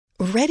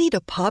Ready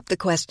to pop the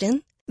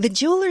question? The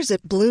jewelers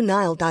at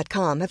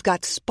BlueNile.com have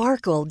got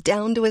sparkle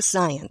down to a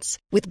science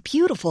with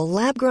beautiful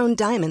lab-grown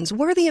diamonds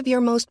worthy of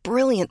your most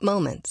brilliant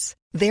moments.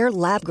 Their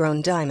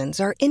lab-grown diamonds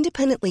are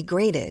independently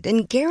graded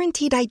and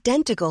guaranteed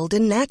identical to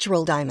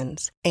natural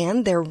diamonds,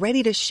 and they're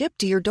ready to ship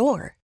to your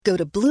door. Go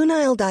to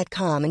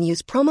BlueNile.com and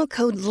use promo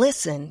code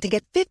LISTEN to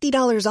get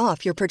 $50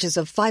 off your purchase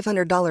of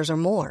 $500 or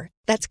more.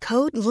 That's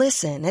code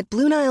LISTEN at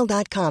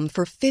BlueNile.com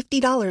for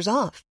 $50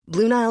 off.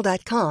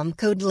 BlueNile.com,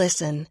 code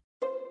LISTEN.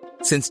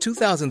 Since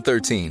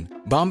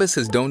 2013, Bombas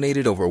has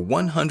donated over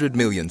 100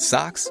 million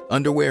socks,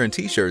 underwear, and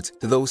T-shirts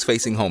to those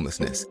facing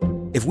homelessness.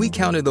 If we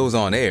counted those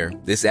on air,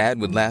 this ad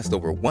would last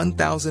over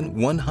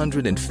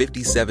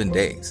 1,157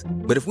 days.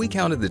 But if we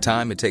counted the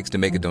time it takes to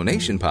make a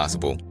donation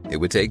possible, it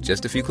would take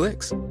just a few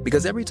clicks.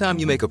 Because every time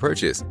you make a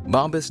purchase,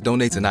 Bombas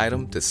donates an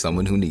item to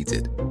someone who needs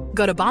it.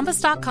 Go to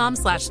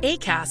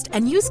bombas.com/ACAST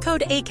and use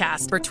code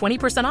ACAST for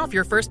 20% off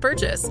your first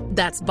purchase.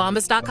 That's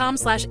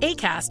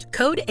bombas.com/ACAST,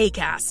 code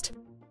ACAST.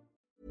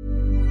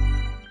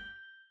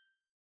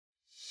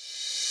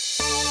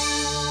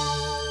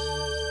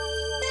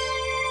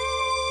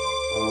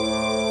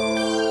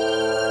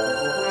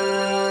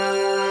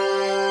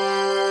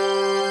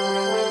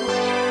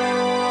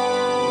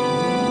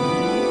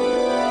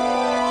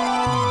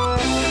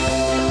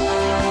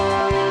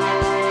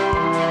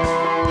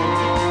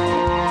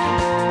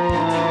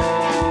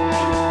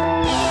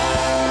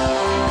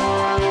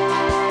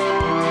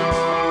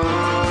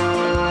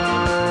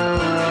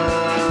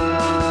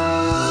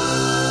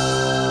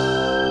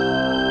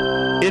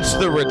 It's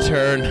the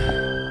return.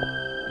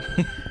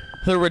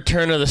 The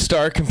return of the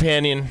Star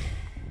Companion.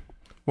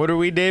 What are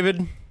we,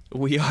 David?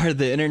 We are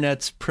the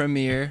internet's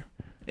premier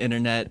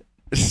internet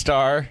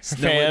Star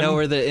fan. No,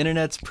 we're the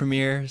internet's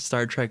premier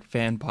Star Trek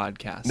fan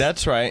podcast.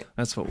 That's right.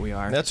 That's what we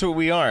are. That's what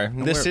we are.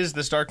 This is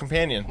the Star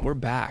Companion. We're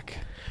back.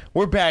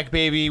 We're back,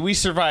 baby. We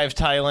survived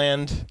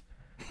Thailand.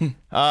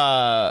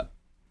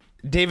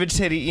 David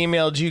said he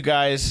emailed you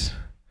guys,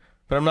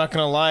 but I'm not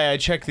going to lie. I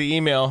checked the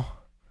email.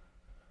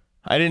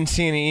 I didn't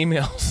see any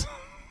emails.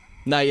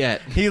 Not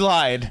yet. He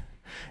lied,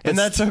 and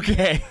that's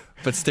okay.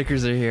 But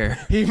stickers are here.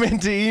 He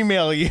meant to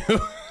email you.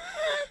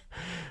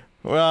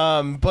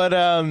 But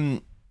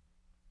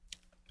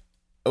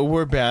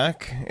we're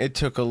back. It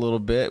took a little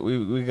bit.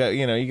 We got,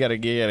 you got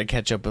to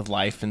catch up with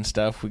life and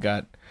stuff. We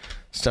got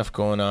stuff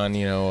going on,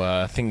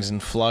 things in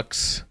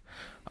flux.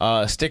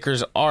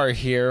 Stickers are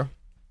here.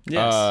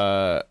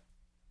 Yes.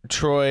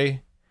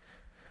 Troy,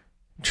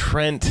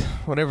 Trent,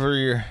 whatever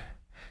your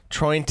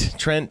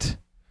Trent.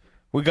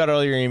 We got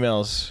all your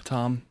emails.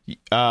 Tom.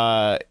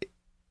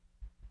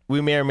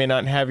 We may or may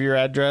not have your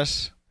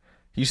address.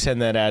 You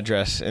send that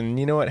address. And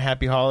you know what?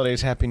 Happy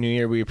holidays, Happy New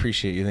Year. We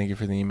appreciate you. Thank you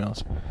for the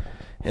emails.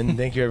 And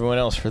thank you everyone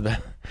else for the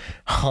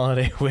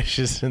holiday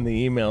wishes and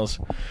the emails.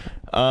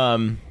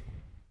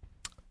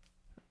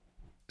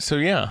 So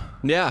yeah.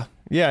 Yeah.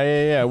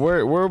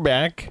 We're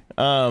back.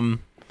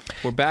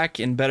 We're back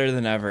and better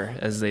than ever,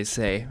 as they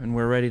say, and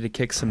we're ready to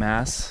kick some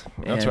ass.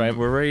 That's right.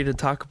 We're ready to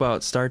talk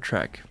about Star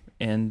Trek.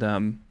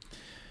 And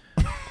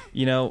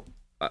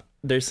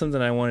there's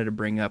something I wanted to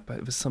bring up.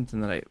 It was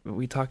something that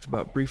we talked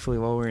about briefly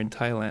while we were in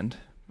Thailand.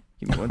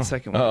 Give me 1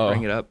 second while I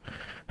bring it up.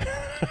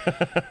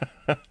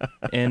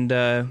 And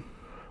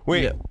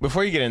wait,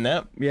 before you get in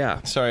that,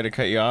 yeah, sorry to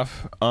cut you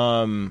off.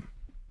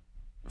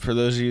 For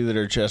those of you that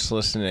are just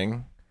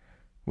listening,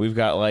 we've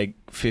got like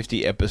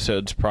 50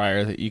 episodes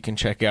prior that you can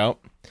check out.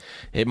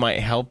 It might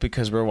help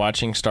because we're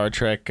watching Star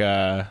Trek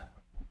Stardate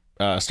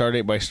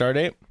by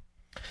Stardate,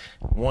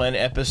 one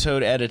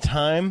episode at a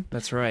time.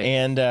 That's right.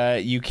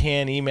 And you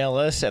can email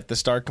us at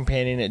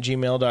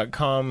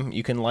thestarcompanion@gmail.com.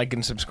 You can like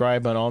and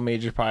subscribe on all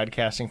major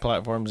podcasting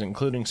platforms,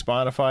 including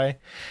Spotify.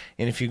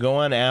 And if you go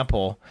on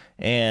Apple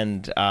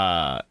and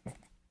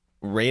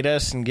rate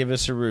us and give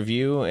us a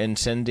review and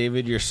send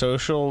David your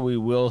social, we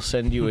will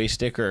send you a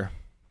sticker.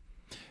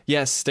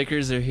 Yes,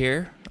 stickers are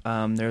here.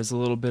 There's a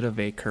little bit of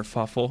a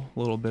kerfuffle, a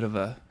little bit of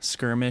a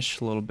skirmish,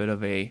 a little bit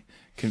of a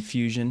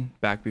confusion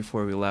back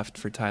before we left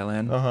for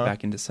Thailand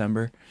back in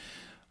December.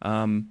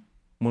 When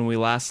we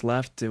last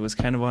left, it was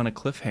kind of on a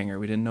cliffhanger.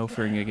 We didn't know if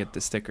we were going to get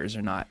the stickers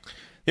or not.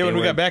 Yeah, when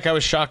we got back, I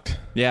was shocked.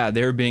 Yeah,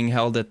 they were being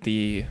held at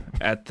the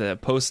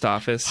post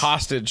office.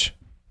 Hostage.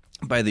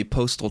 By the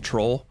postal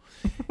troll.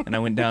 And I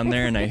went down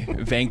there and I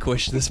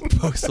vanquished this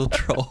postal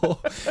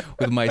troll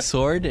with my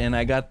sword, and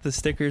I got the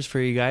stickers for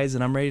you guys,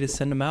 and I'm ready to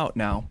send them out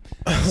now.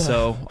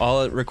 So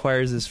all it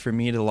requires is for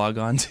me to log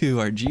on to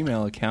our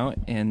Gmail account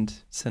and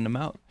send them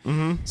out.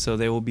 Mm-hmm. So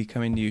they will be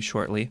coming to you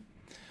shortly.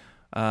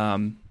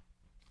 Trent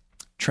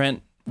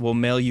will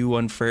mail you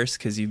one first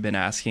because you've been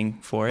asking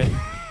for it,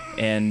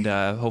 and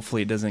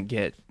hopefully it doesn't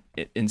get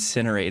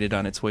incinerated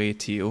on its way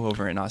to you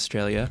over in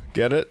Australia.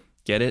 Get it?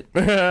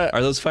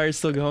 Are those fires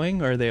still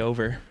going, or are they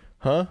over?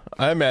 Huh?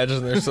 I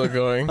imagine they're still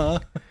going.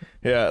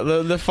 Yeah,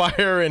 the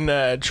fire in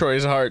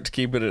Troy's heart's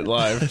keeping it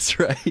alive. That's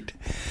right.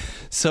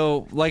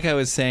 So, like I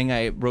was saying,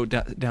 I wrote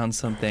down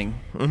something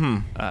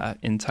in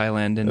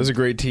Thailand. And that was a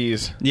great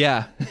tease.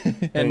 Yeah.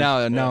 And now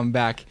I'm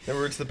back.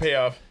 Remember, it's the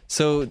payoff.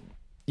 So,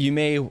 You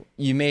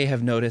may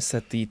have noticed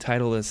that the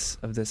title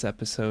of this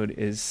episode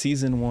is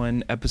Season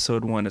 1,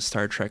 Episode 1 of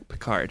Star Trek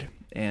Picard.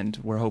 And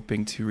we're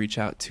hoping to reach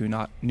out to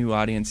a new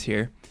audience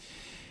here.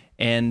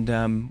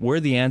 And we're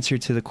the answer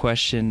to the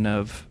question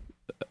of,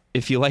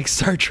 if you like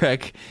Star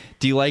Trek,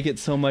 do you like it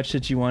so much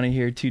that you want to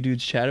hear two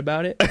dudes chat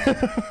about it?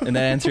 And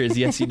that answer is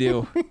yes, you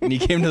do. And you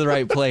came to the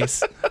right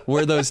place.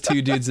 We're those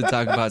two dudes that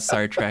talk about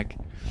Star Trek.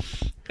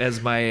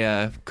 As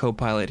my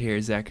co-pilot here,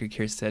 Zachary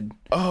Kierstead,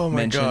 Oh my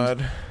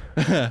mentioned.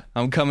 God.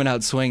 I'm coming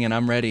out swinging.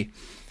 I'm ready.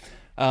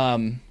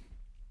 We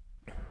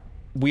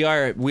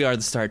are the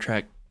Star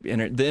Trek, the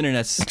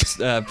internet's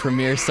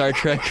premier Star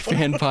Trek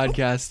fan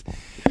podcast.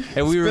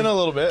 And It's been a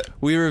little bit.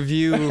 We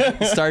review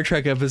Star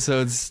Trek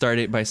episodes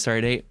stardate by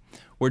stardate.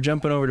 We're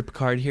jumping over to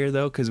Picard here,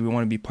 though, because we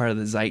want to be part of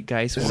the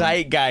zeitgeist. We want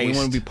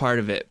to be part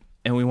of it.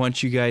 And we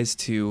want you guys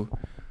to,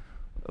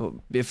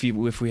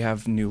 if we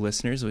have new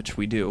listeners, which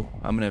we do,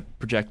 I'm going to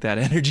project that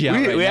energy out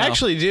right now. We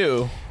actually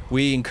do.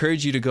 We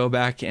encourage you to go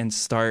back and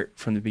start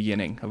from the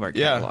beginning of our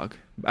catalog.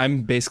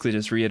 I'm basically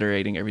just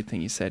reiterating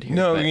everything you said here.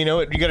 No, you know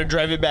what? You got to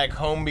drive it back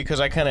home, because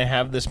I kind of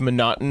have this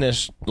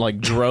monotonous, like,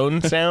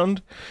 drone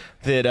sound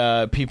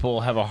that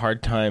people have a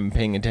hard time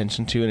paying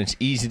attention to, and it's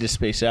easy to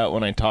space out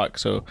when I talk.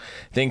 So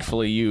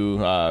thankfully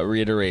you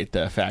reiterate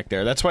the fact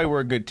there. That's why we're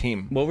a good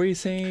team. What were you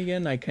saying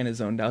again? I kind of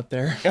zoned out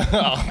there.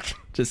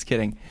 Just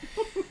kidding.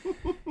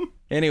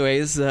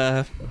 Anyways,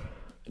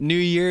 new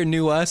year,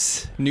 new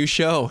us, new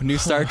show, new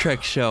Star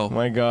Trek show.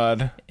 My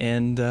God.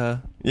 And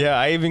yeah,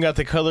 I even got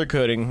the color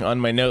coding on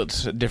my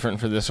notes different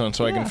for this one,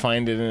 so I can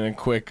find it in a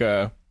quick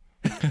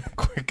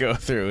quick go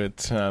through.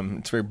 It's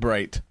very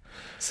bright.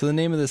 So the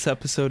name of this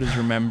episode is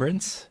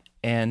Remembrance.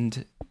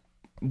 And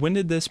when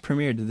did this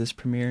premiere? Did this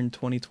premiere in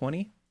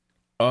 2020?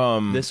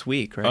 This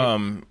week,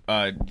 right?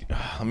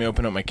 Let me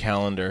open up my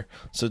calendar.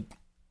 So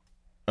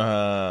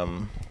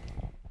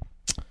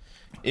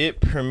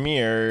it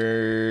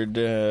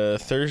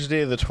premiered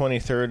Thursday, the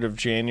 23rd of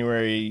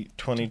January,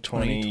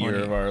 2020, year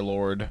of our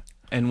Lord.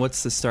 And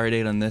what's the star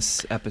date on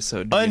this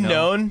episode? Do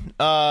Unknown,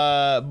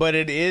 but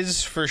it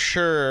is for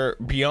sure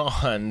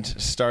beyond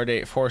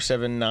stardate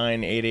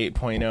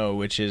 47988.0,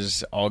 which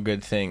is All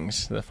Good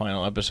Things, the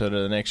final episode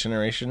of The Next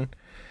Generation.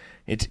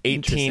 It's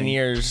 18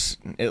 years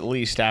at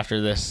least after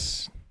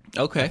this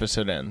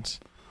episode ends.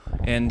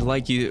 And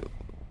like you,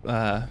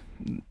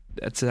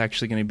 that's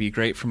actually going to be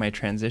great for my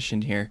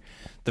transition here.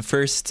 The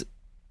first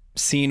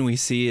scene we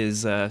see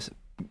is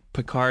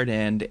Picard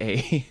and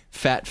a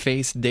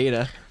fat-faced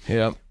Data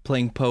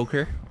playing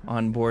poker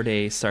on board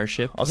a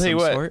starship. I'll tell you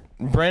what,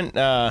 Brent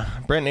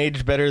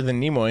aged better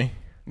than Nimoy.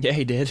 Yeah,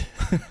 he did.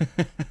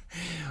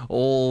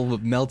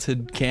 Old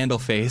melted candle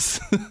face.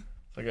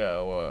 Like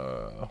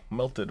a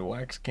melted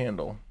wax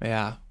candle.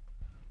 Yeah.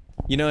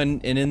 You know,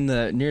 and in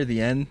the near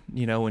the end,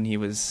 you know, when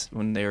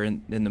they were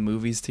in the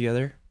movies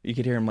together, you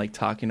could hear him like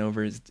talking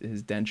over his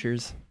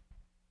dentures.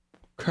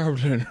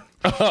 Captain.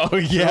 Oh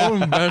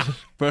yeah.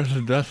 Better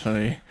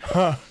destiny.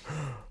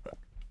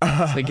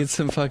 Like, get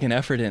some fucking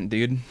effort in,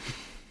 dude.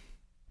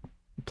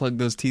 Plug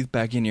those teeth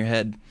back in your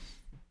head.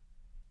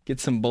 Get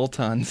some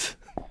bolt-ons.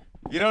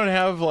 You don't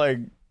have, like,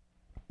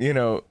 you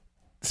know,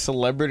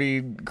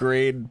 celebrity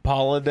grade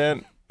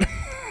Polydent?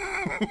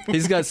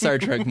 He's got Star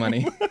Trek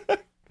money.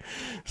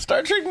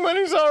 Star Trek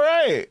money's all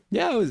right.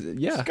 Yeah,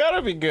 It's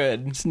gotta be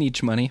good. It's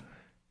niche money.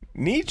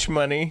 Niche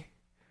money?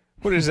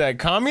 What is that,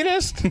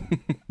 communist?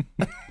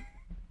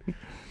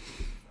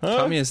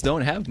 Communists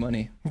don't have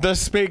money. The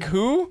spake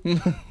who?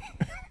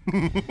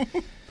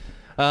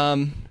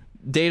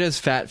 Data's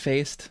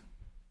fat-faced.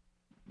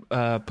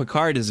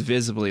 Picard is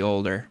visibly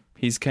older.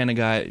 He's kind of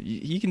got...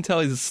 You can tell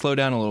he's slowed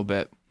down a little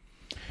bit.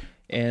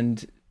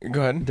 And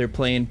go ahead. They're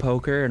playing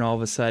poker, and all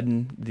of a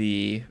sudden,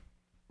 the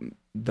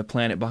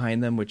planet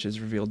behind them, which is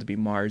revealed to be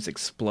Mars,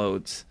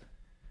 explodes.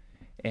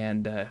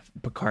 And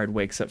Picard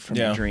wakes up from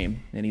the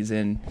dream. And he's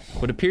in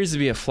what appears to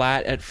be a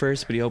flat at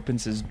first, but he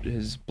opens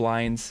his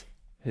blinds,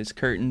 his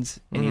curtains,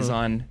 and he's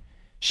on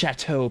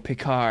Chateau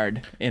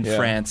Picard in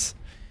France.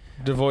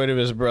 Devoid of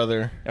his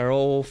brother. Our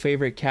old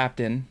favorite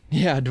captain.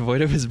 Yeah,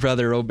 devoid of his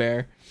brother,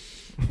 Robert.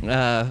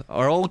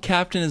 Our old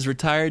captain is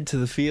retired to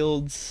the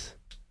fields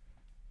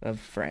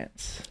of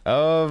France.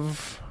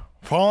 Of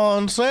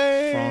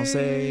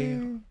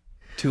Francais.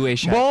 To a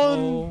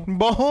chateau.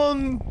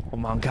 Bon.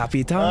 Mon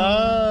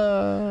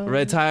capitaine.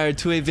 Retired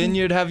to a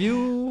vineyard, have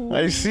you?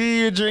 I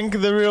see you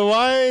drink the real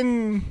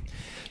wine.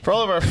 For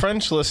all of our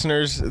French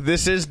listeners,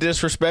 this is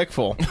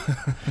disrespectful.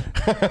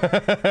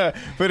 But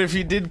if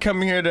you did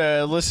come here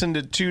to listen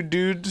to two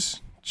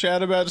dudes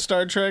chat about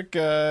Star Trek,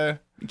 you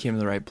came to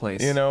the right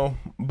place. You know,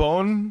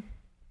 Bonjour.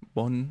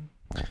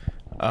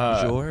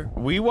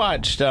 We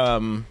watched,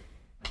 oh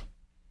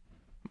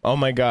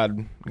my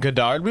God,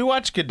 Godard. We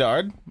watched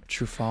Godard.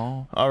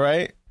 Truffaut. All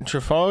right.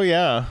 Truffaut,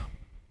 yeah.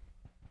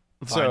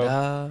 Varda.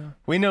 So,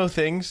 we know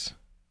things.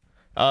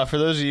 For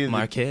those of you...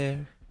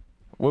 Marquet.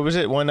 What was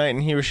it? One Night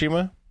in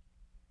Hiroshima?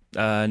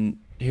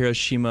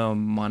 Hiroshima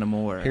Mon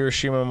Amour.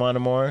 Hiroshima Mon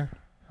Amour.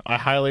 I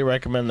highly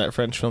recommend that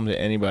French film to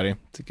anybody.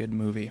 It's a good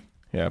movie.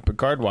 Yeah,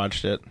 Picard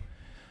watched it.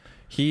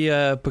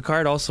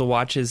 Picard also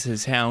watches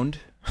his hound,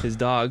 his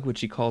dog,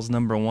 which he calls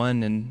number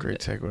one. And great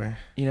segue.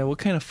 You know, what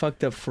kind of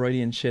fucked up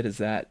Freudian shit is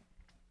that?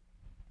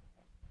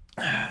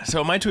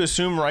 So am I to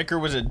assume Riker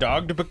was a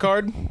dog to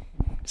Picard?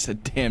 It's a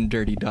damn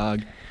dirty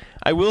dog.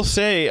 I will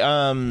say,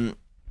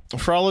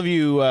 for all of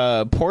you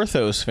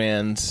Porthos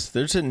fans,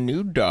 there's a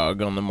new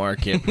dog on the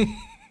market.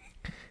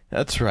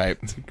 That's right.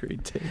 That's a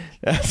great take.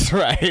 That's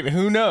right.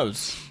 Who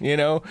knows? You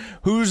know,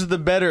 who's the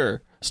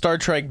better Star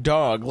Trek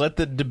dog? Let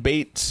the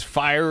debates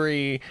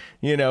fiery,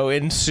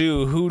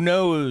 ensue. Who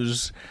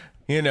knows?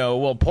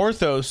 Well,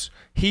 Porthos,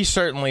 he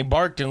certainly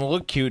barked and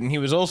looked cute, and he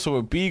was also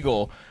a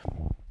beagle.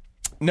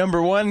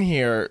 Number one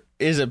here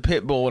is a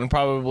pit bull and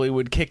probably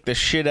would kick the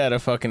shit out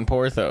of fucking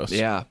Porthos.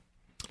 Yeah.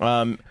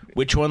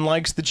 Which one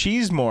likes the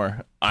cheese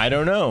more? I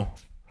don't know.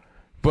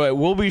 But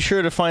we'll be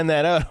sure to find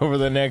that out over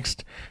the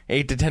next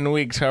 8 to 10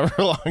 weeks,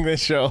 however long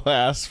this show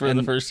lasts for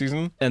the first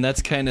season. And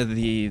that's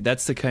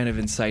the kind of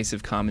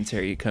incisive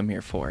commentary you come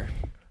here for.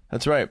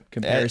 That's right.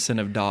 Comparison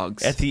of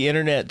dogs. At the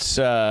internet's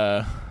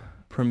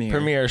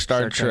premier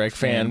Star Trek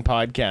fan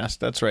podcast.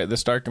 That's right, the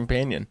Star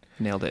Companion.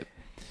 Nailed it.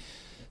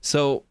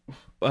 So,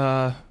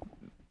 after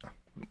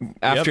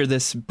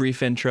this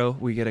brief intro,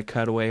 we get a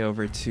cutaway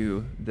over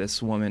to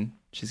this woman.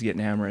 She's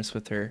getting amorous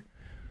with their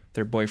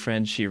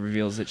boyfriend. She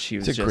reveals that she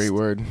was It's a great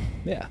word.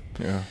 Yeah.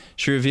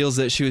 She reveals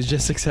that she was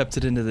just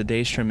accepted into the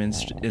Daystrom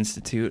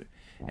Institute.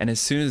 And as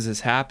soon as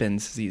this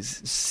happens,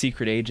 these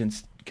secret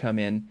agents come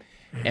in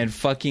and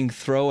fucking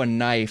throw a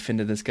knife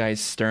into this guy's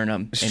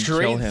sternum and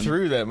straight kill him.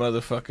 Through that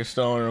motherfucker,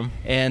 sternum.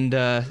 And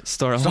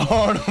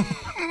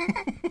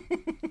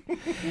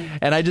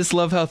And I just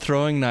love how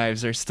throwing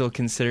knives are still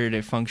considered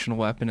a functional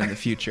weapon in the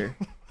future.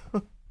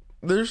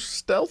 They're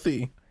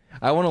stealthy.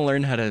 I want to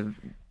learn how to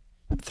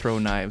throw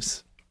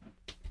knives.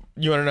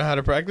 You want to know how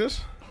to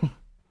practice?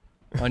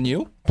 On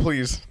you?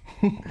 Please.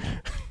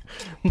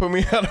 Put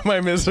me out of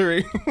my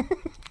misery.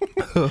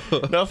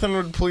 Nothing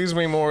would please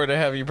me more to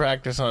have you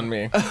practice on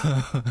me.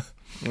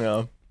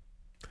 Yeah.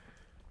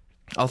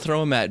 I'll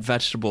throw them at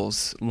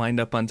vegetables lined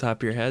up on top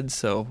of your head,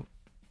 so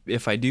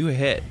if I do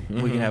hit,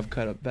 we can have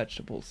cut up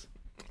vegetables.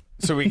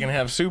 So we can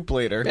have soup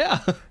later. Yeah.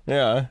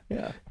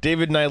 Yeah.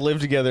 David and I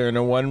live together in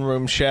a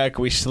one-room shack.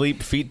 We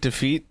sleep feet to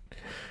feet.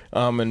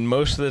 And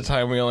most of the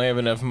time we only have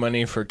enough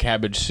money for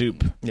cabbage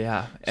soup.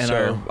 Yeah. And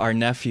our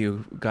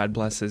nephew, God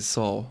bless his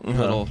soul,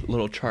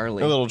 little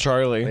Charlie. Little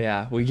Charlie.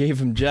 Yeah. We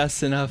gave him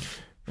just enough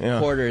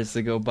quarters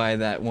to go buy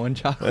that one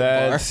chocolate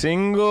bar.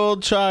 Single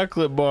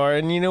chocolate bar.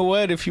 And you know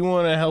what? If you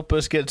want to help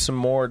us get some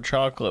more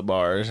chocolate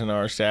bars in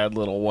our sad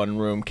little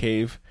one-room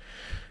cave,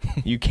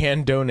 you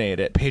can donate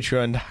at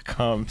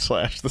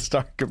patreon.com/The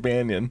Star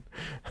Companion.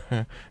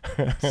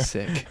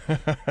 Sick.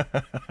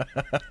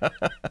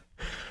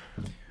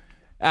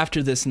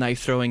 After this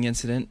knife-throwing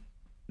incident,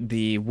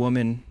 the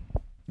woman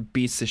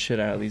beats the shit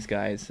out of these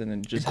guys and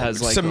then just has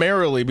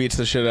summarily beats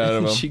the shit out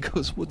of them. She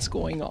goes, "What's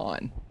going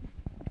on?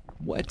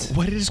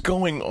 What is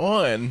going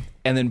on?"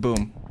 And then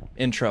boom,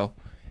 intro.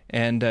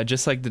 And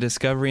just like the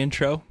Discovery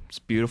intro, it's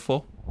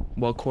beautiful,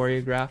 well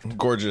choreographed.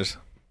 Gorgeous.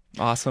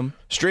 Awesome.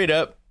 Straight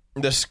up,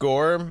 the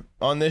score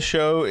on this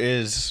show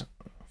is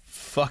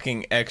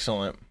fucking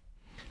excellent.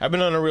 I've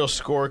been on a real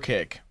score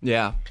kick.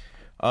 Yeah.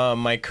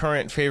 My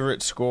current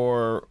favorite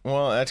score,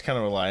 well, that's kind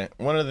of a lie.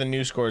 One of the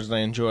new scores that I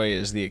enjoy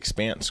is the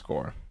Expanse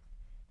score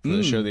for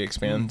the show The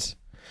Expanse.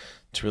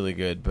 It's really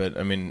good, but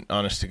I mean,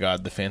 honest to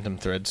God, the Phantom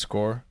Thread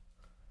score.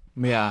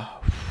 Yeah.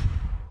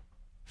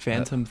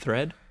 Phantom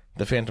Thread?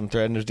 The Phantom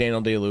Thread was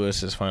Daniel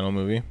Day-Lewis's final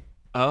movie.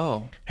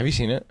 Oh. Have you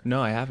seen it?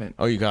 No, I haven't.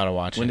 Oh, you gotta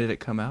watch When it. did it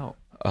come out?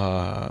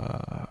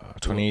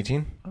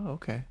 2018. Oh,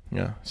 okay.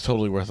 Yeah, it's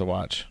totally worth a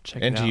watch.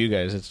 Check it and to out. you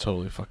guys, it's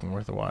totally fucking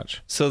worth a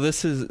watch. So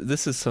this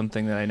is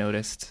something that I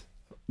noticed.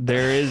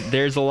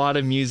 There's a lot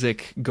of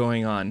music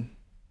going on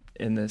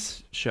in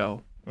this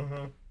show.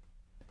 Mm-hmm.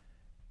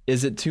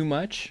 Is it too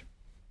much?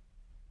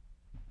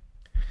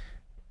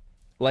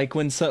 Like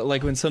when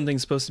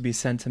something's supposed to be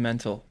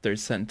sentimental,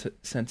 there's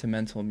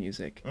sentimental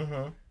music.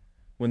 Mm-hmm.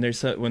 When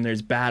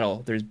there's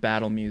battle, there's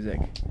battle music.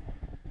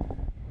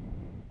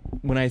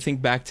 When I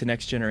think back to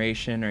Next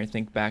Generation, or I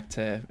think back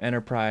to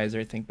Enterprise,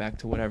 or I think back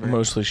to whatever,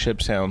 Mostly ship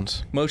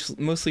sounds.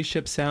 Mostly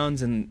ship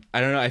sounds, and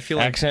I don't know. I feel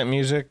like accent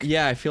music.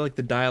 Yeah, I feel like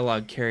the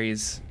dialogue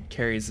carries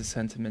the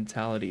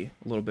sentimentality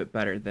a little bit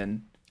better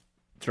than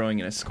throwing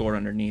in a score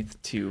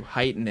underneath to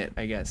heighten it.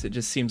 I guess it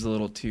just seems a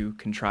little too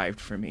contrived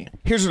for me.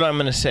 Here's what I'm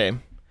gonna say.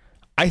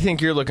 I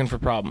think you're looking for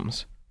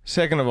problems.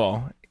 Second of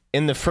all,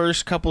 in the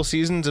first couple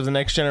seasons of the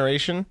Next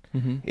Generation,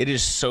 it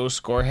is so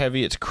score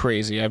heavy. It's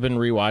crazy. I've been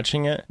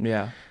rewatching it.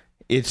 Yeah.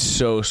 It's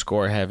so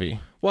score heavy.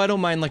 Well, I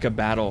don't mind like a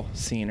battle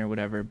scene or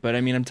whatever, but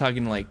I mean, I'm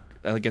talking like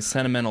a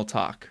sentimental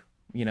talk,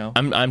 you know?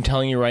 I'm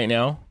telling you right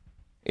now,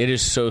 it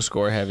is so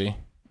score heavy.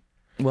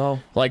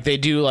 Well, like they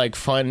do like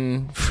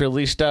fun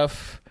frilly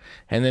stuff,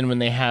 And then when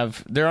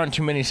there aren't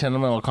too many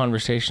sentimental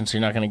conversations, so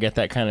you're not going to get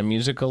that kind of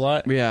music a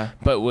lot. Yeah.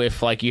 But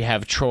if like you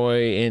have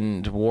Troy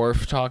and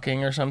Worf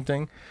talking or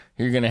something,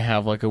 you're going to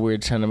have like a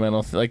weird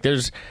sentimental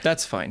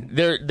That's fine.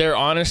 Their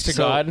honest to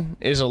God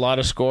is a lot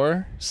of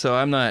score. So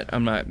I'm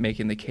not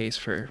making the case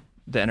for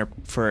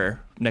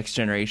for Next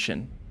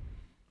Generation,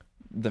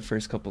 the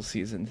first couple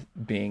seasons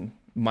being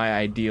my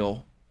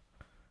ideal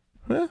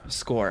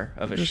score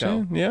of a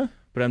show. Yeah.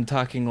 But I'm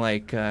talking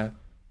like, you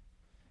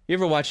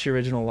ever watch the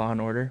original Law and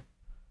Order?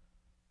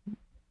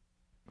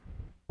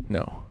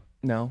 No.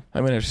 No?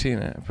 I mean, I've seen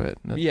it, but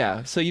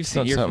Yeah, so you've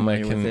seen, not you're something I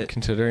familiar with can it.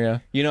 consider, yeah.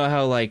 You know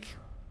how like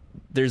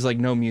there's like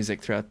no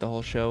music throughout the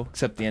whole show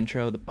except the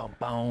intro, the bum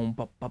bum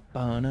bum bum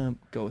bum.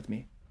 Go with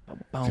me. Bum,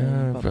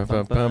 bum,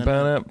 bum, bum,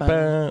 bum,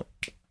 bum.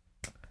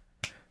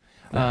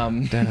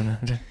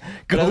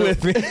 Go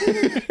with me.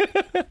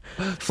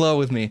 Flow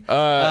with me.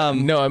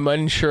 No, I'm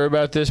unsure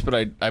about this, but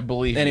I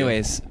believe you.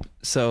 Anyways,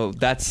 so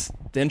that's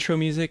the intro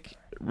music.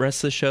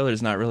 Rest of the show,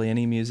 there's not really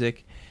any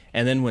music.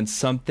 And then when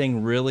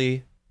something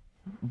really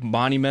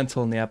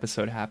monumental in the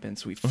episode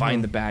happens, we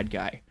find the bad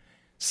guy.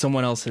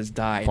 Someone else has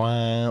died.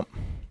 Wow.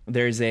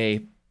 There's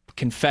a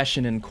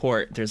confession in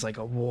court. There's like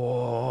a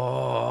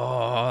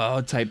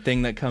whoa type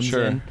thing that comes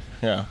in.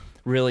 Yeah.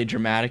 Really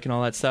dramatic and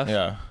all that stuff.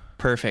 Yeah.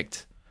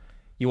 Perfect.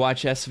 You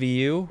watch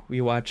SVU,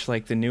 you watch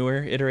like the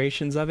newer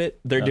iterations of it.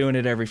 They're doing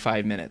it every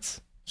 5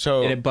 minutes.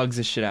 So And it bugs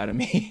the shit out of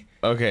me.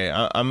 okay,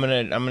 I'm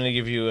gonna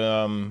give you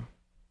an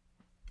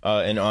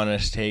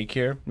honest take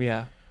here.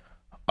 Yeah.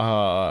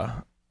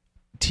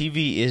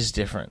 TV is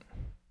different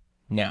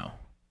now,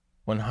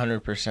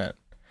 100%,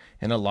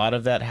 and a lot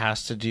of that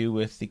has to do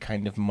with the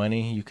kind of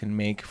money you can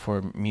make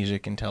for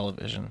music and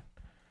television.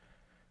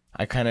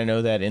 I kind of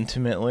know that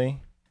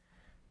intimately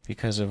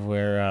because of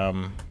where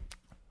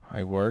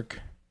I work.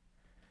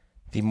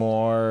 The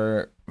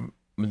more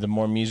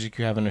music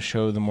you have in a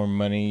show, the more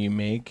money you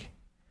make.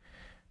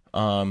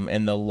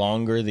 And the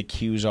longer the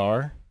cues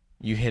are,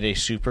 you hit a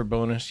super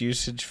bonus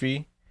usage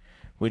fee,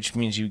 which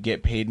means you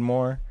get paid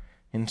more.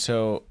 And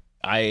so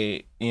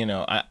I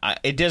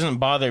it doesn't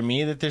bother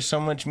me that there's so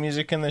much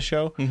music in the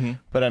show,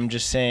 but I'm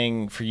just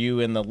saying for you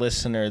and the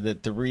listener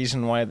that the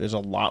reason why there's a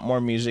lot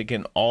more music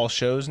in all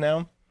shows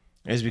now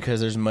is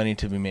because there's money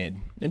to be made.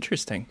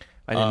 Interesting.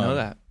 I didn't know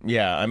that.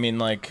 Yeah, I mean,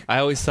 like, I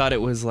always thought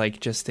it was like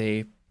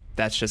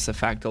that's just a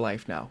fact of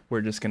life now.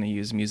 We're just going to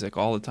use music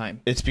all the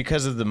time. it's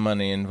because of the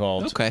money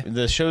involved. Okay.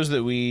 The shows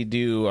that we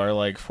do are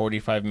like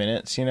 45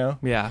 minutes,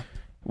 Yeah.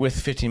 with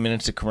 15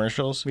 minutes of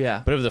commercials.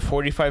 Yeah. But of the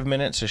 45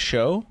 minutes a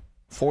show,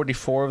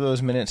 44 of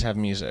those minutes have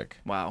music.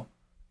 Wow.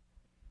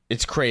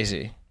 It's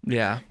crazy.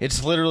 Yeah.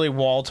 It's literally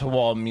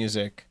wall-to-wall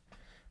music.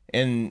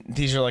 And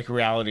these are like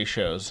reality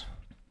shows.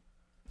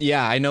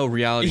 Yeah, I know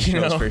reality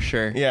shows for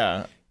sure.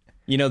 Yeah.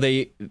 You know,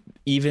 they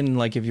even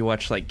like if you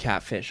watch like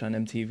Catfish on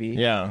MTV,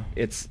 Yeah.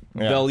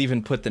 they'll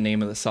even put the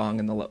name of the song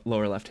in the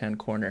lower left-hand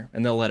corner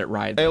and they'll let it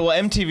ride. Well,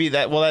 MTV,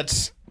 I'm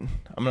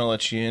going to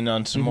let you in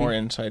on some more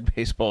inside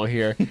baseball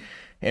here.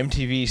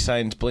 MTV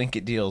signs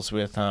blanket deals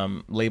with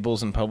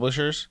labels and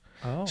publishers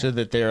so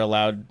that they're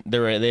allowed,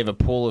 they have a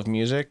pool of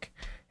music,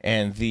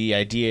 and the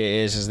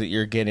idea is that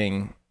you're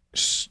getting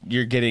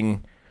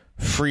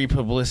free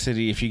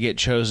publicity if you get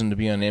chosen to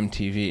be on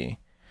MTV.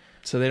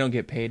 So they don't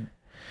get paid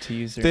to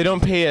use their... They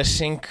don't pay a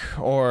sync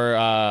or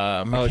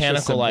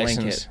mechanical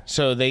license. Blanket.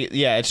 So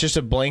it's just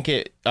a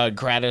blanket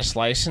gratis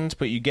license,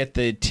 but you get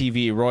the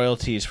TV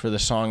royalties for the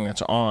song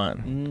that's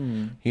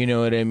on. You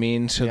know what I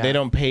mean? So they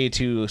don't pay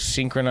to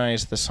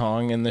synchronize the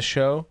song in the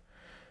show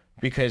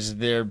because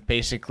they're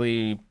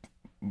basically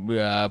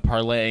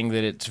parlaying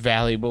that it's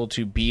valuable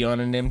to be on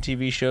an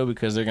MTV show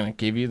because they're going to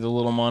give you the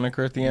little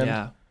moniker at the end.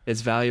 Yeah.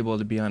 It's valuable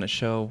to be on a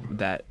show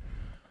that...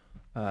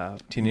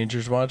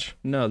 teenagers watch?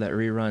 No, that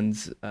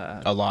reruns...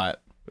 a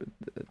lot.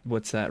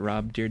 What's that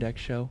Rob Dyrdek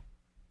show?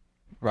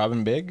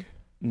 Robin Big?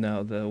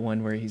 No, the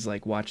one where he's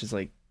like watches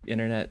like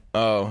internet.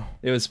 Oh.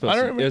 It was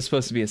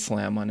supposed to be a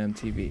slam on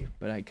MTV,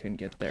 but I couldn't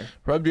get there.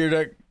 Rob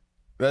Dyrdek,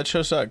 that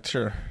show sucked,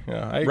 sure.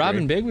 Yeah, I agree.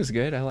 Robin Big was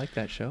good. I like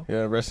that show.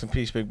 Yeah, rest in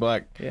peace, Big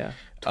Black. Yeah.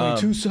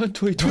 22, son,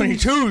 22.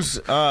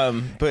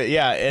 22s. But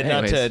yeah, and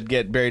not Anyways. to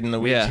get buried in the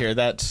weeds Yeah. here,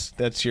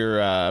 that's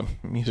your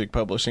music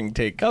publishing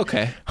take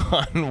Okay.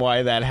 on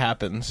why that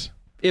happens.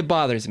 It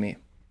bothers me.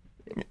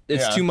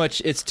 It's Yeah. too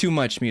much. It's too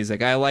much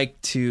music. I like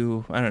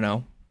to, I don't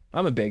know.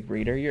 I'm a big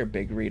reader. You're a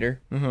big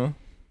reader.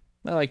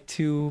 Mm-hmm. I like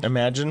to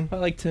Imagine.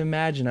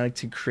 imagine. I like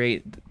to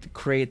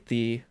create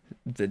the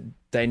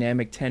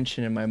dynamic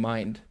tension in my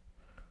mind.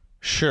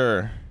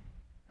 Sure.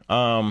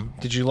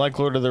 Did you like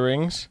Lord of the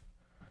Rings?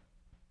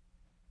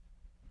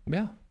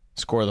 Yeah.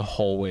 Score the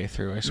whole way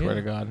through, I swear Yeah.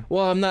 to God.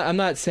 Well, I'm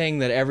not saying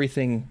that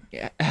everything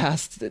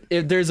has to,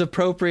 if there's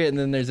appropriate and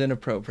then there's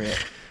inappropriate.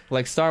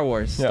 Like Star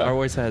Wars. Yeah. Star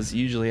Wars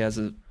usually has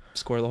a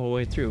score the whole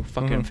way through.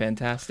 Fucking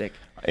fantastic.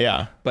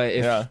 Yeah. But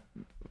if Yeah.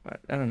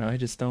 I don't know, I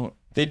just don't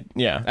I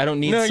don't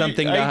need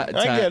something I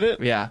get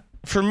it. Yeah.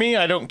 For me,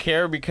 I don't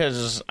care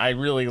because I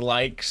really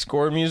like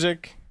score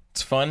music.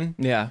 It's fun.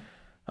 Yeah.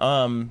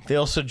 They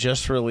also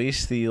just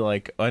released the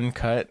like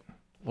uncut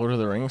Lord of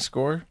the Rings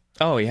score.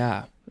 Oh,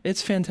 yeah.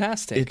 It's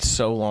fantastic. It's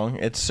so long.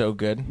 It's so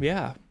good.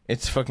 Yeah.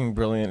 It's fucking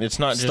brilliant. It's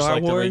not just Star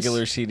like Wars, the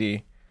regular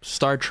CD.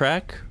 Star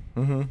Trek.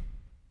 Mm-hmm.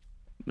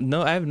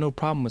 No, I have no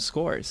problem with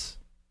scores.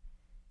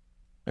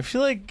 I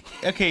feel like,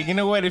 okay, you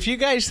know what? If you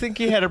guys think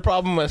you had a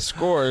problem with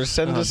scores,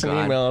 send us an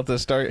email at the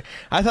start.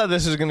 I thought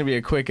this was going to be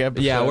a quick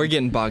episode. Yeah, we're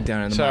getting bogged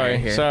down in the mire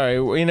here. Sorry.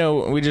 You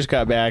know, we just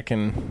got back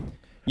and...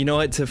 You know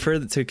what?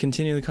 To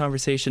continue the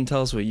conversation,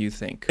 tell us what you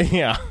think.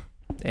 Yeah.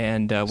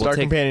 And we'll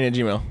StarCompanion at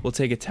Gmail. We'll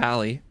take a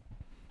tally,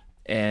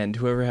 and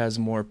whoever has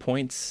more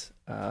points,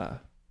 we'll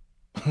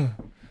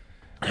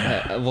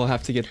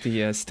have to get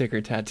the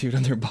sticker tattooed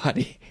on their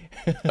body.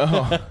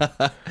 Oh,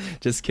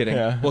 just kidding.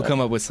 Yeah. We'll come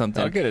up with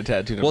something. I'll get a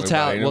tattooed on my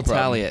body. We'll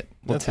tally it.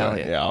 We'll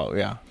tally it.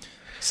 Yeah.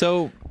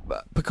 So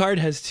Picard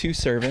has 2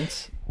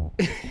 servants,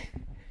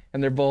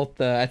 and they're both.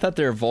 I thought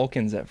they were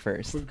Vulcans at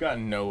first. We've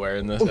gotten nowhere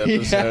in this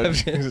episode.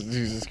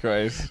 Jesus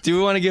Christ. Do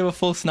we want to give a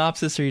full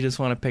synopsis, or you just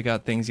want to pick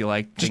out things you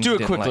like? Just do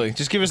it quickly. Like?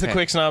 Just give us the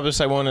quick synopsis.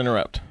 I won't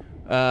interrupt.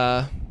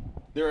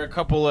 There were a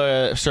couple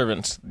of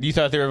servants. You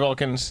thought they were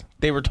Vulcans.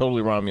 They were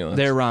totally Romulans.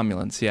 They're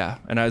Romulans, yeah.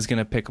 And I was going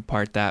to pick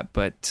apart that,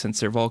 but since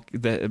they're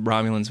the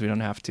Romulans, we don't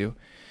have to.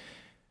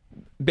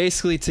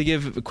 Basically, to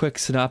give a quick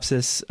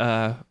synopsis,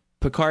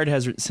 Picard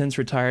has since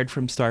retired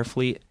from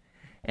Starfleet,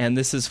 and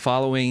this is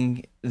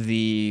following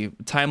the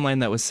timeline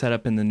that was set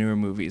up in the newer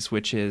movies,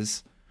 which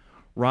is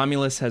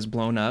Romulus has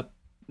blown up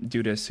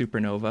due to a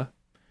supernova.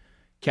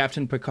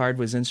 Captain Picard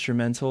was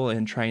instrumental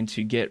in trying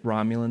to get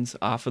Romulans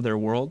off of their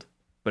world.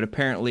 But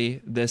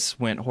apparently this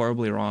went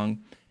horribly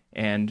wrong,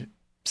 and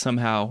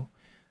somehow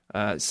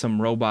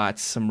some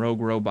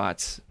rogue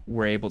robots,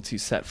 were able to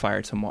set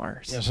fire to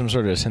Mars. Yeah, some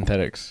sort of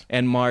synthetics.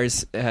 And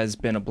Mars has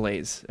been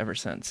ablaze ever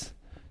since.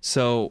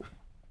 So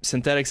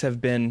synthetics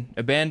have been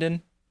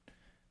abandoned.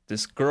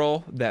 This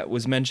girl that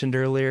was mentioned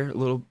earlier, a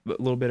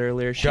little bit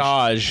earlier,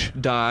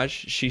 Dodge,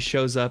 she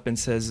shows up and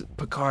says,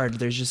 Picard,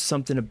 there's just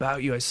something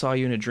about you. I saw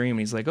you in a dream. And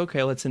he's like,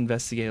 okay, let's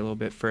investigate a little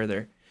bit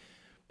further.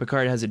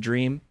 Picard has a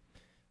dream.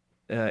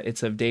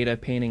 It's of Data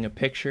painting a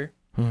picture.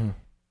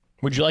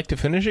 Would you like to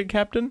finish it,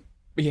 Captain?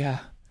 Yeah.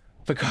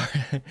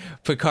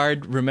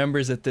 Picard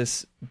remembers that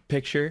this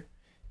picture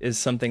is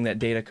something that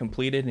Data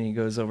completed, and he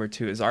goes over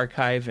to his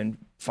archive and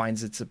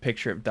finds it's a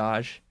picture of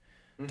Dodge.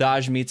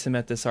 Dodge meets him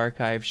at this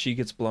archive. She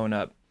gets blown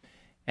up,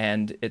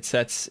 and it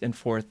sets in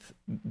forth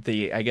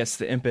the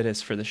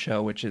impetus for the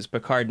show, which is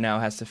Picard now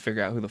has to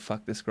figure out who the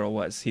fuck this girl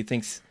was. He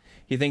thinks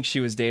she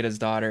was Data's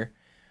daughter.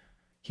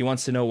 He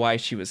wants to know why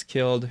she was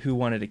killed, who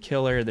wanted to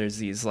kill her. There's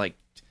these like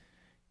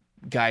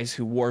guys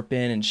who warp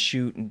in and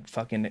shoot and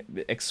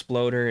fucking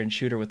explode her and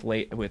shoot her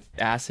with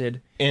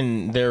acid.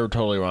 And they're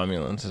totally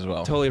Romulans as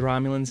well. Totally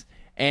Romulans.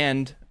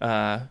 And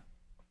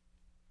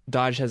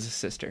Dodge has a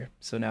sister,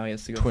 so now he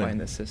has to go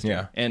find this sister.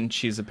 Yeah. And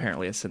she's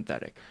apparently a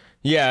synthetic.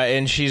 Yeah,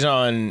 and she's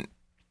on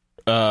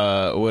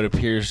what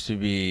appears to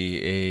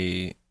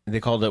be they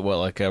called it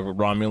like a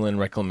Romulan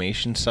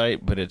reclamation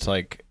site, but it's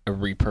like a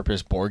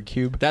repurposed Borg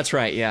cube. That's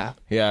right, yeah.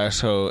 Yeah,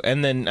 so,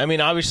 and then, I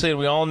mean, obviously,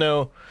 we all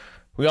know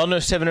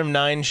 7 of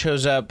 9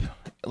 shows up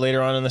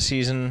later on in the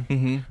season.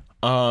 Mm-hmm.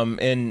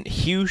 And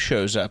Hugh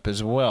shows up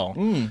as well.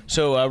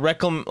 So a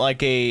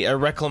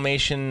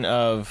reclamation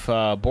of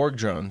Borg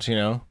drones,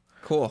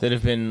 Cool. that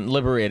have been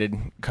liberated,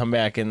 come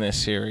back in this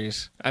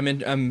series.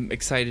 I'm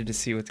excited to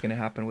see what's going to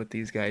happen with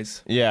these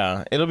guys.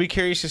 Yeah, it'll be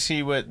curious to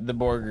see what the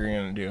Borg are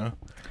going to do.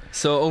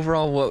 So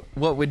overall,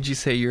 what would you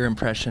say your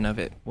impression of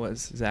it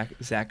was,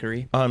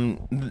 Zachary?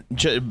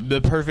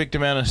 The perfect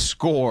amount of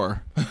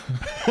score.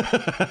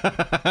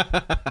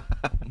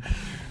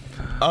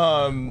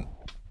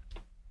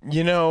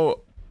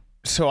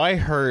 So I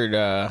heard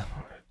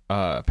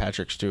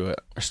Patrick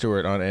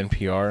Stewart on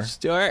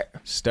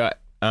NPR.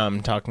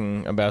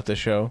 Talking about the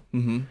show.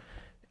 Mm-hmm.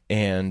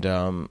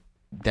 And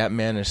that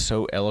man is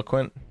so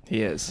eloquent.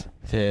 He is.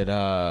 That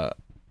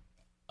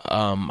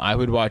I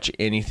would watch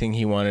anything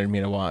he wanted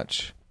me to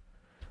watch.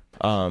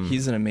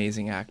 He's an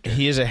amazing actor.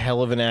 He is a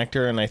hell of an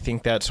actor, and I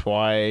think that's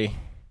why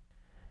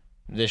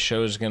this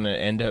show is going to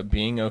end up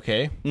being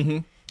okay. Mm-hmm.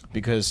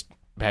 Because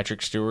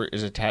Patrick Stewart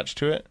is attached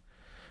to it.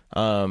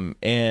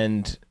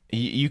 And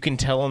you can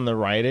tell in the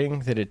writing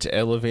that it's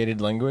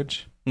elevated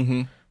language.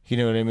 Mm-hmm. You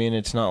know what I mean?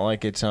 It's not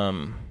like it's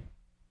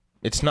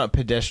not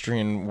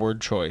pedestrian word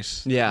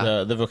choice.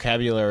 Yeah. The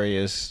vocabulary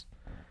is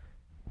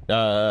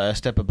a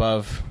step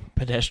above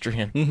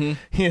pedestrian.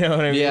 Mm-hmm. You know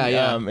what I mean?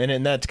 Yeah.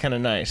 And that's kind of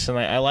nice. And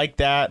I like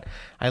that.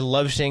 I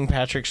love seeing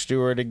Patrick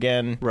Stewart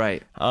again.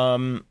 Right.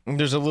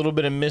 There's a little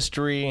bit of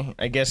mystery.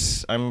 I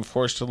guess I'm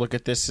forced to look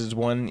at this as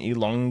one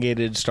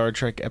elongated Star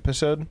Trek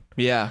episode.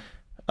 Yeah.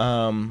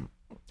 And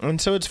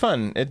so it's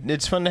fun.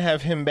 It's fun to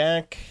have him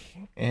back.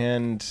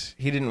 And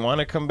he didn't want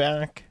to come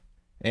back.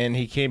 And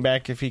he came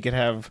back if he could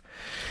have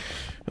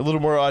a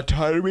little more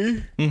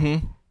autonomy.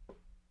 Mm-hmm.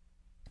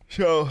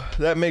 So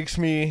that makes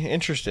me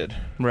interested.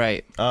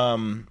 Right.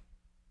 Obviously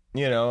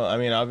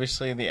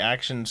the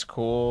action's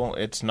cool.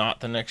 It's not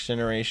the Next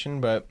Generation,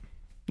 but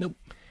nope.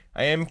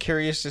 I am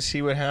curious to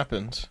see what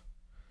happens.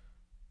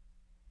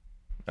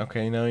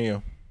 Okay, now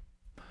you.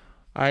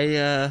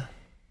 I'm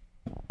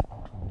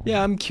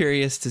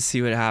curious to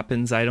see what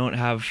happens. I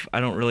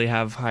don't really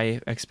have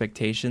high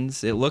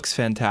expectations. It looks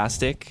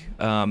fantastic.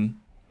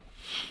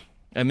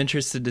 I'm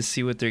interested to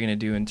see what they're going to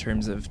do in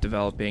terms of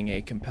developing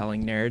a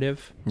compelling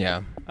narrative.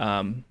 Yeah.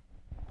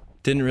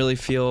 Didn't really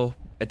feel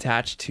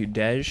attached to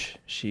Dej.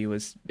 She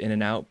was in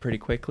and out pretty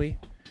quickly.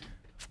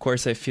 Of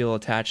course, I feel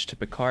attached to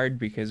Picard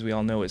because we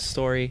all know his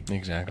story.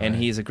 Exactly. And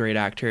he's a great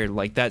actor.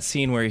 Like that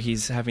scene where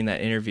he's having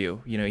that interview,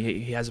 you know,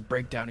 he has a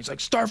breakdown. He's like,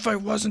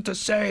 Starflight wasn't the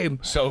same.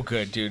 So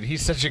good, dude.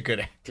 He's such a good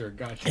actor.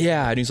 Gotcha.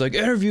 Yeah, and he's like,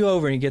 interview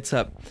over, and he gets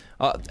up.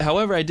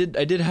 However, I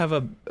did have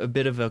a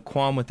bit of a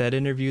qualm with that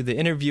interview. The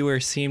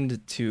interviewer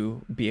seemed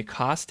to be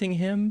accosting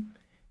him,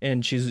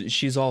 and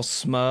she's all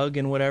smug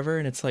and whatever,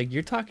 and it's like,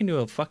 you're talking to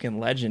a fucking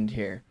legend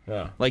here.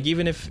 Yeah. Like,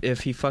 even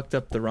if he fucked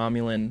up the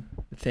Romulan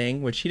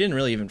thing, which he didn't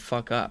really even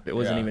fuck up, it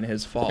wasn't even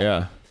his fault.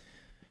 Yeah.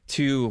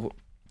 To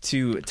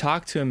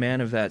talk to a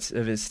man of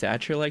his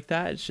stature like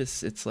that,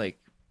 it's like,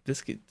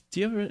 this.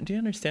 Do you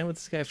understand what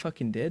this guy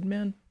fucking did,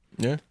 man?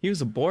 Yeah. He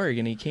was a Borg,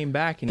 and he came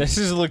back, and this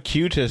is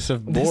Locutus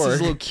of Borg. This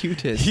is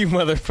Locutus. You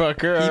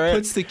motherfucker. He all right?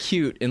 puts the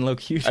cute in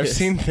Locutus. I've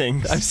seen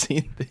things.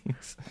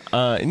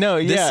 No,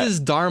 yeah. This is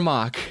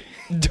Darmok.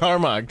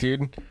 Darmok,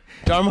 dude.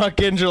 Darmok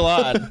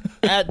Injalad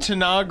at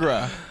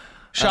Tanagra.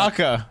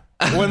 Shaka.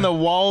 When the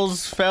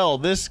walls fell,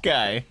 this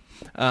guy.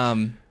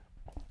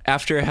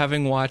 After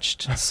having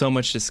watched so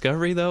much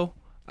Discovery, though,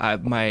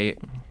 my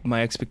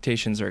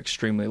expectations are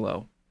extremely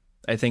low.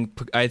 I think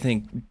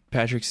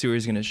Patrick Stewart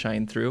is going to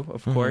shine through,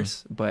 of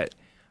course, but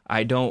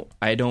I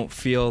don't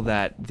feel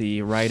that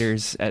the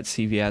writers at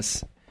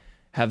CBS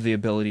have the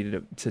ability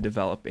to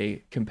develop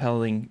a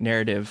compelling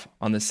narrative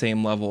on the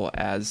same level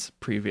as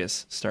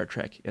previous Star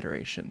Trek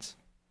iterations.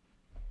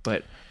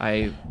 But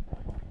I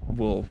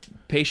will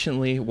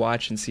patiently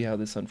watch and see how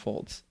this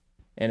unfolds.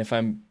 And if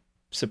I'm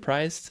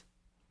surprised,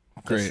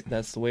 great.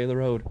 That's the way of the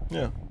road.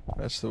 Yeah,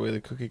 that's the way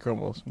the cookie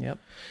crumbles. Yep.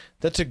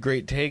 That's a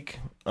great take.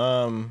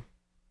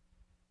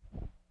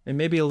 And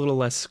maybe a little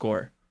less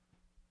score.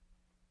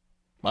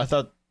 I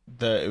thought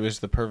that it was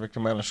the perfect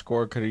amount of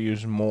score. Could have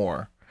used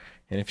more.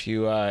 And if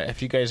you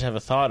guys have a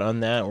thought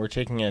on that, we're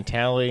taking a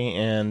tally,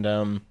 and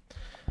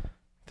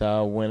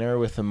the winner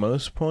with the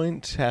most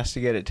points has to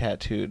get it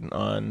tattooed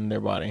on their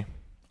body.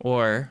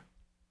 Or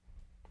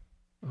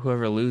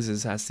whoever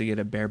loses has to get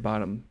a bare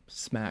bottom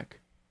smack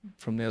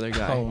from the other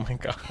guy. Oh my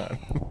god.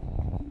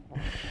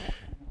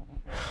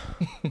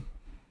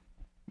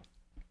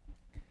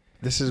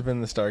 This has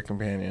been the Star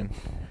Companion.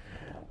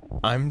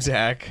 I'm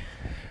Zach.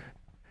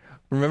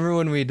 Remember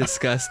when we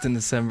discussed in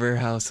December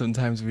how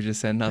sometimes we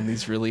just end on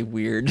these really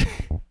weird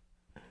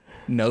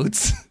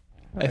notes?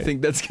 Right. I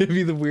think that's going to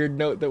be the weird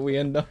note that we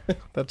end on.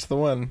 That's the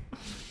one.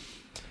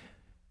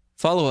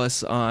 Follow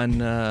us on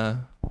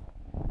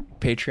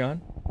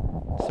Patreon.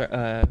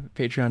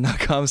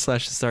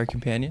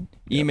 Patreon.com/thestarcompanion.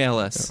 Email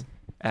us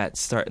at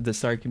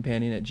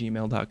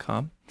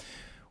thestarcompanion@gmail.com.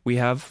 We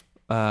have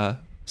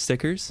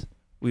stickers.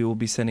 We will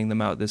be sending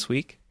them out this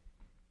week.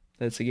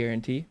 That's a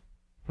guarantee.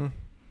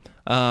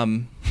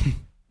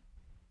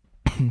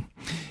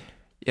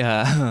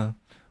 Yeah.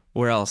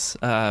 Where else?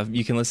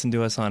 You can listen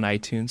to us on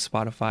iTunes,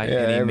 Spotify,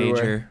 any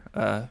everywhere.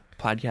 major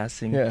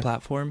podcasting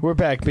platform. We're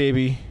back,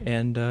 baby.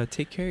 And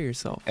take care of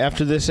yourself.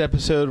 After this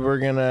episode, we're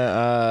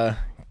gonna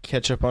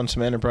catch up on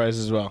some Enterprise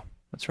as well.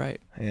 That's right.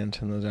 And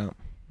send those out.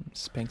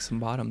 Spank some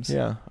bottoms.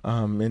 Yeah.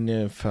 And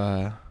if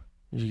you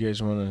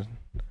guys want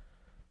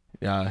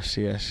to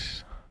see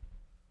us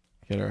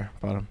get our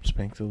bottom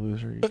spank the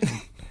loser, you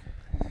can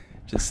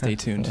just stay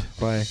tuned.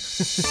 Bye.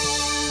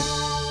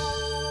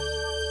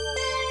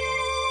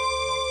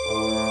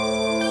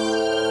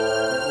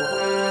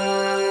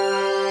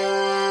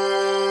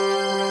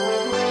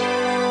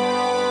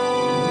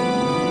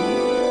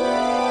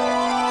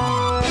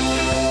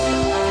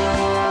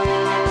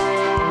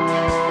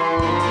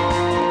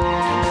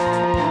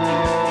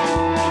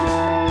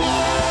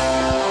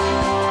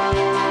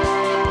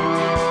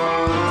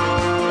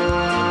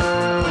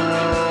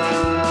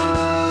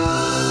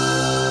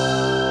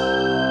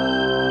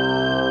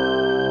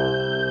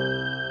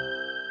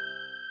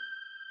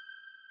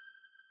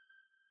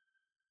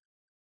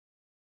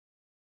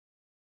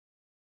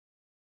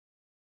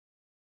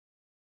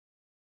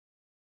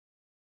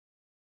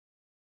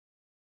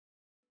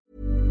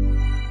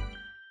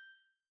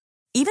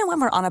 Even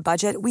when we're on a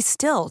budget, we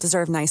still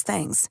deserve nice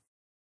things.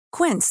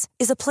 Quince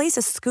is a place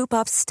to scoop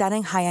up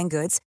stunning high-end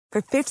goods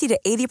for 50 to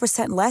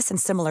 80% less than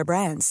similar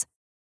brands.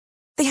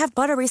 They have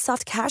buttery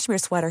soft cashmere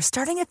sweaters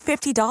starting at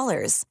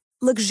 $50,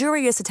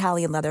 luxurious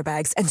Italian leather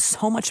bags, and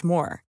so much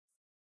more.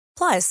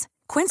 Plus,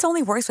 Quince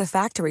only works with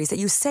factories that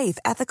use safe,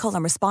 ethical,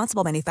 and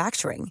responsible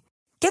manufacturing.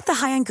 Get the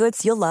high-end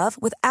goods you'll love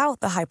without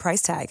the high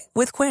price tag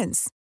with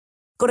Quince.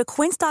 Go to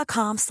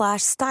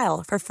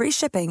quince.com/style for free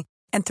shipping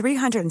and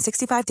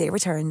 365-day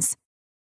returns.